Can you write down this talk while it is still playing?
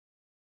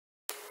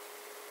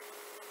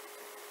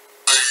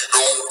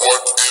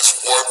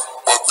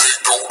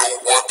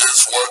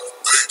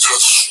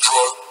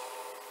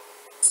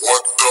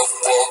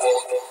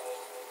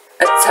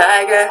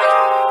tiger.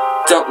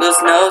 Don't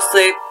lose no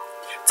sleep.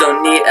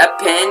 Don't need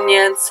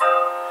opinions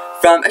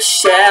from a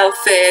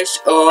shellfish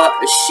or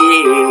a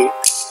sheep.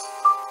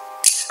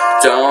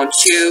 Don't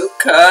you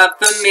come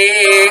for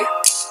me.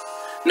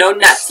 No,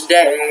 not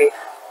today.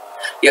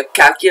 You're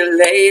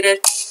calculated.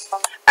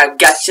 I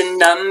got your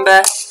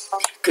number,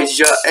 'cause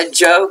you're a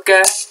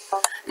joker,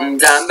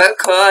 and I'm a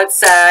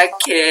courtside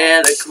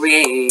killer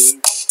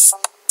queen.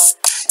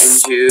 And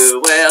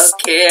you will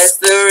kiss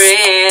the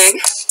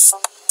ring,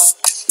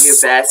 you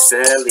best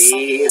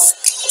believe.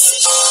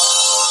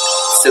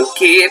 So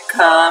keep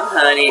calm,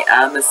 honey,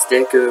 I'ma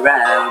stick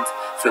around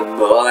for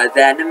more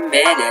than a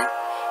minute.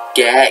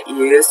 Get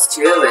used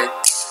to it.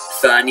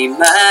 Funny,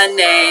 my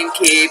name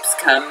keeps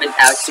coming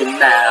out your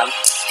mouth,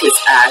 'cause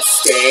I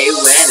stay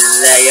when I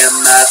lay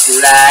 'em up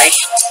like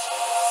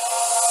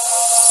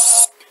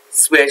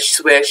swish,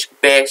 swish,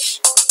 bish.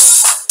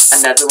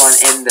 Another one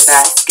in the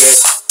basket.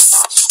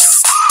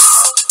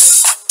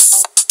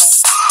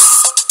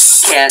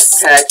 Can't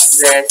touch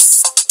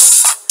this.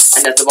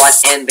 Another one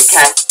in the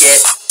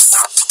casket.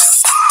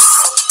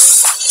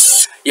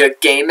 Your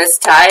game is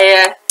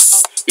tired.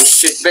 You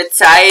should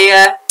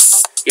retire.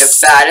 You're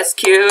about as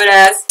cute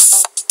as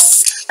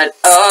an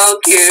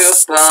old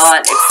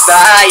coupon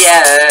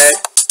expired.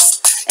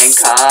 And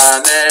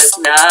karma's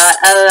not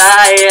a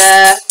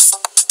liar.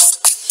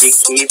 She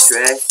keeps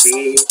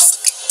receipts.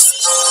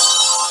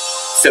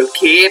 So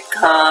keep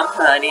calm,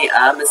 honey,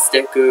 I'ma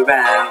stick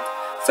around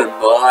for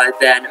more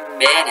than a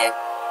minute.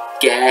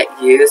 Get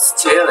used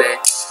to it.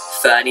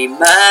 Funny,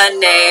 my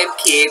name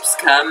keeps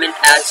coming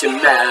out your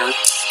mouth,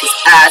 'cause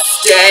I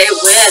stay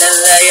when I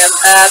lay 'em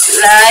up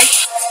like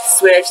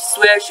swish,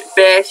 swish,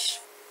 bish.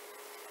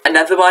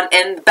 Another one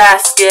in the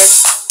basket.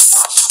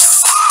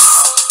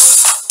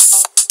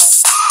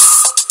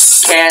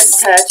 Can't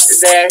touch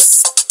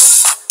this.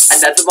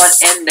 Another one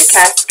in the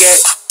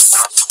casket.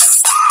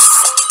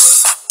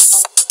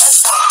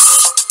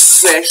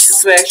 Swish,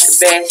 swish,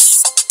 bish.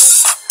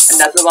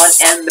 Another one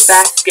in the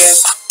basket.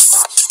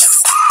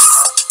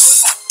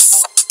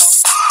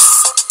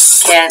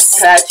 Can't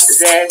touch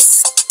this.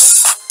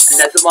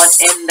 Another one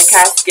in the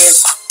casket.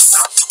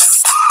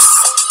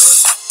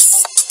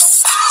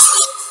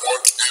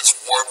 What is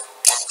what,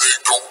 but they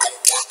don't know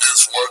what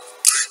is what.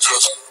 They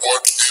just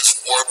what is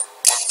what,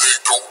 but they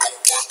don't know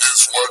what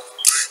is what.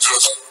 They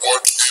just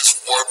what is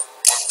what,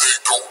 but they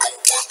don't know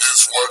what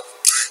is what.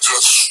 They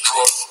just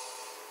strut.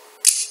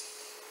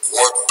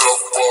 What the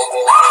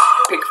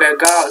fuck? Pink fair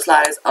girls,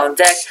 lies on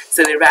deck.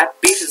 Silly rap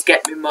beaches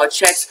get me more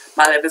checks.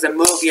 My life is a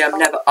movie, I'm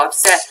never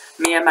upset.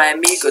 Me and my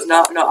amigos,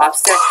 no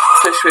offset.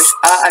 Swish, swish,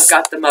 ah, I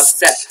got them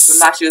upset. With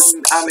my shoes,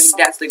 I'm making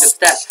dance like a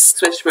step.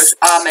 Swish, swish,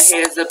 ah, my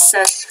hair's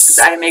obsessed. 'Cause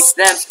I make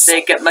them, so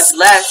they get much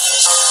less.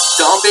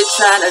 Don't be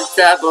trying to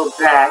double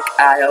back,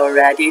 I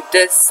already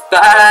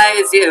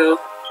despise you.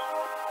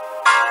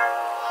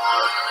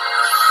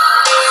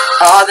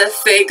 All the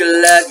fake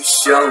love you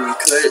shown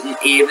couldn't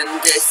even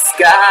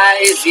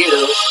disguise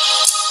you.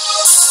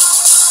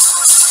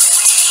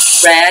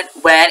 Ran,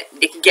 wet,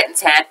 Nicki getting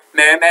tan.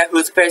 Mirror,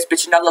 who's the first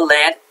bitch in all the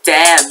land?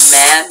 Damn,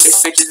 man,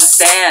 this bitch is a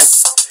stand.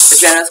 The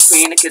general's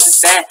queen, the kid's a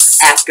fan.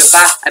 Ask her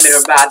bye, I made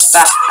her ride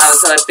by. I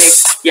was a bitch,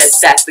 yes,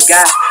 that's the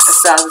guy. I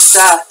saw the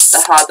star, the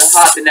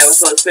heart, they never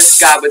told us which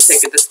guy would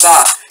take it this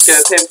far. Give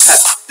a pimp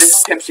cut, this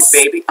is pimp shit,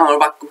 baby. I wanna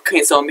rock with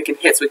Queen, so I'm making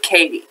hits with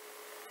Katy.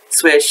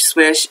 Swish,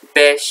 swish,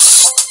 bish.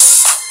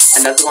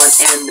 Another one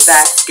in the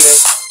basket.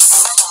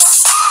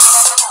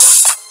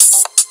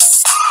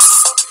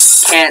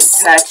 Can't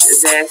touch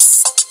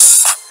this.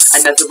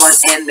 Another one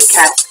in the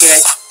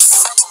casket.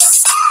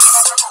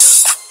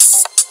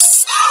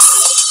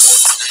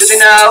 Do they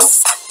know?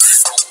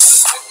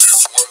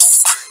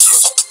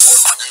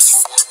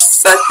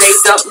 But they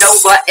don't know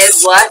what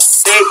is what.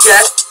 They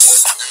just.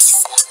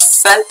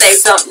 But they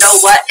don't know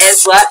what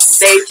is what.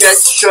 They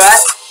just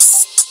strut.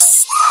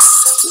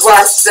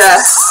 What's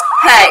the?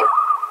 Hey.